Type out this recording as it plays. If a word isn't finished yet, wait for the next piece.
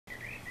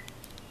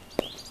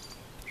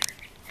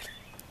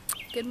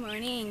Good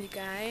morning, you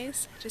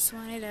guys. Just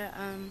wanted to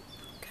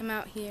come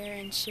out here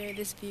and share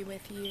this view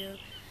with you.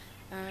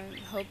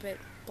 Hope it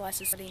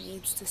blesses somebody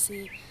needs to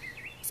see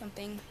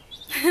something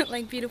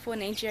like beautiful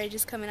nature.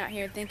 Just coming out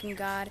here thanking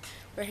God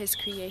for His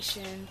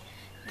creation,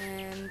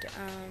 and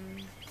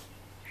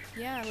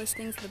yeah,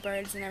 listening to the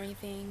birds and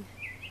everything.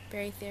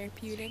 Very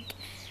therapeutic.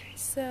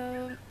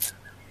 So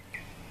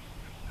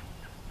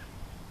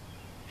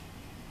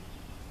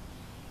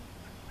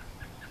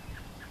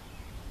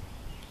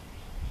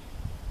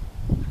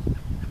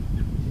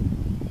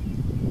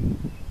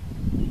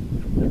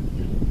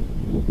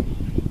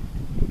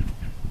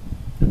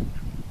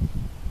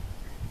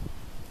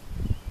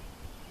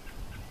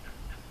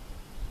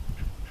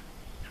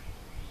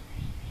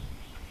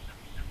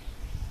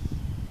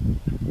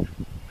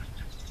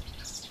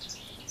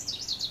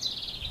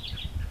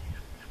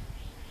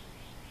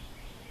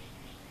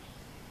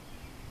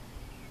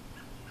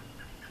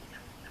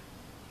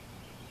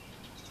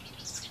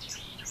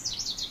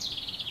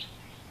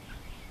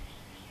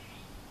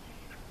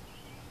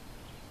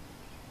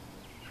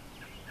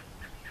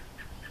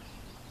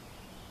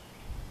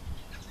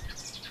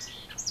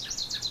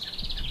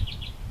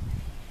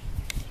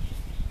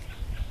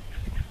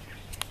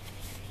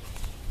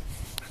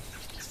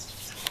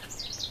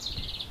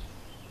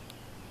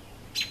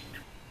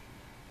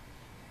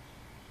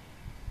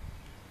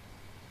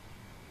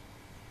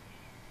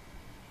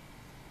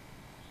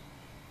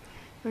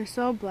we're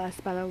so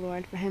blessed by the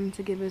Lord for Him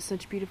to give us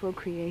such beautiful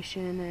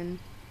creation and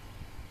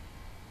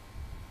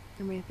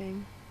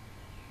everything.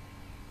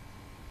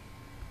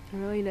 It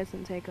really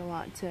doesn't take a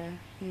lot to,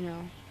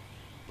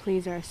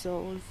 please our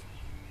souls.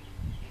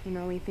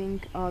 We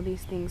think all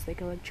these things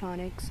like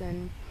electronics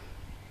and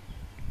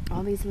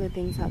all these other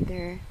things out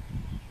there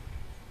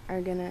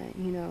are gonna,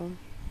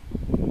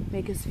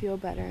 make us feel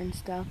better and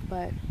stuff,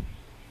 but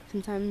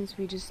sometimes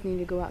we just need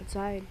to go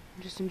outside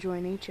and just enjoy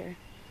nature.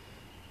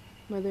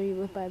 Whether you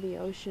live by the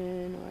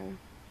ocean or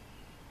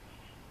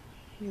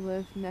you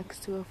live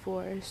next to a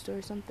forest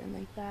or something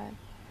like that.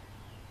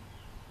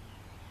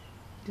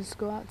 Just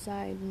go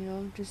outside,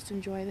 just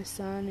enjoy the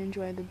sun,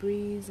 enjoy the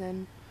breeze,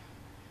 and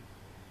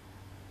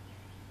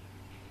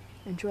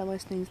enjoy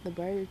listening to the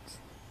birds.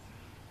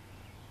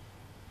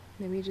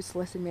 Maybe just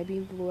listen. Maybe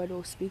the Lord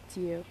will speak to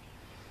you,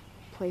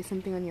 play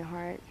something on your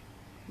heart.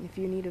 If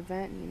you need a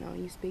vent,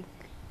 you speak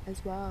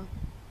as well.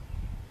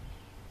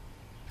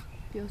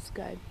 Feels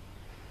good.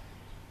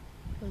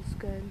 Feels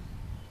good.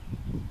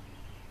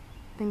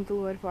 Thank the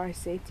Lord for our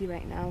safety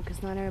right now,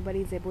 because not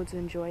everybody's able to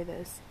enjoy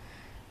this.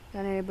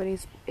 Not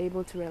everybody's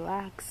able to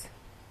relax.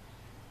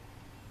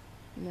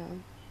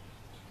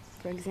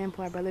 For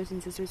example, our brothers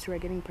and sisters who are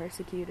getting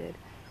persecuted.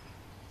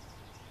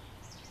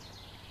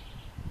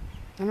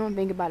 I don't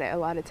think about it a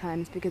lot of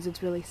times because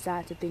it's really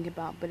sad to think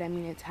about, but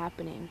it's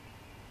happening.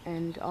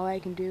 And all I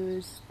can do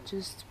is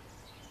just,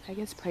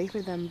 pray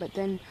for them, but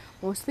then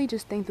mostly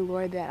just thank the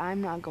Lord that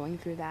I'm not going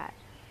through that.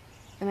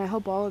 And I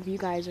hope all of you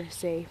guys are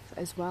safe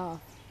as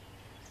well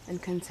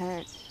and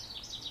content.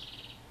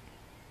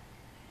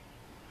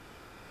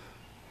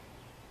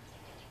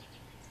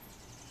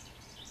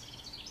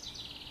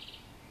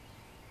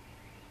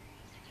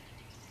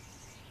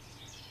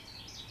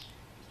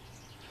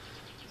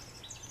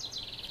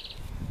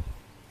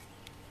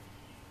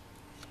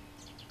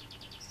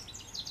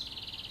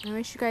 I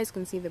wish you guys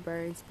can see the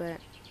birds, but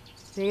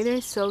they're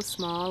either so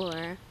small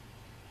or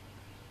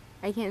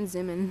I can't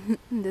zoom in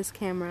this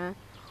camera,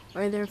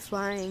 or they're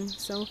flying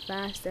so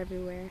fast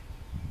everywhere.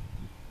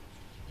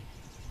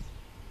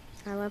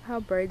 I love how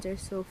birds are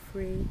so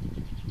free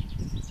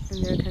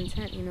and they're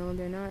content,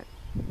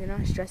 they're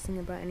not stressing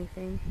about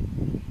anything.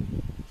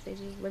 They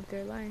just live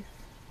their life.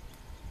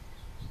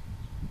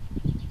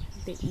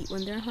 They eat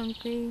when they're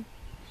hungry.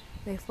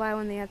 They fly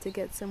when they have to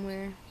get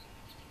somewhere.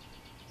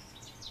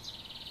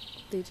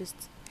 They just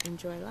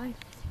enjoy life.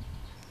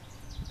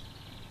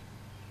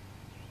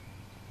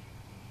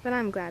 But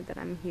I'm glad that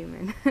I'm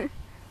human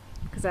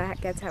because I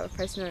get to have a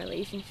personal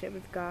relationship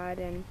with God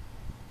and,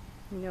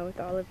 with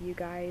all of you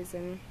guys,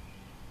 and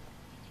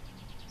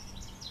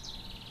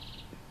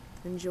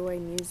enjoy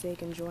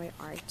music, enjoy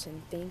art,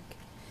 and think.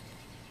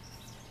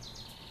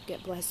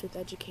 Get blessed with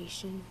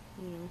education,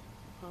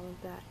 all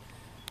of that.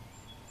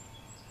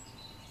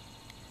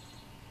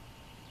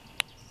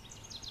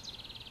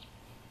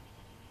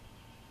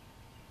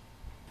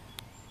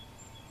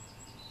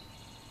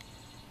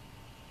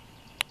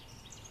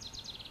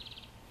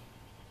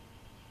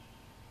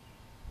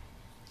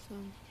 So,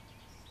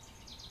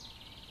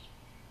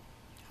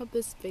 hope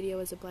this video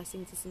was a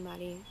blessing to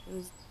somebody.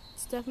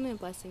 It's definitely a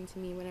blessing to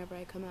me whenever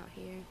I come out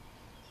here.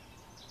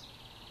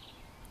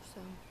 So,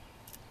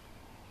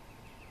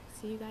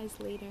 see you guys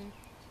later.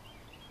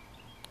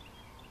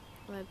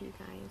 Love you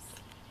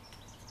guys.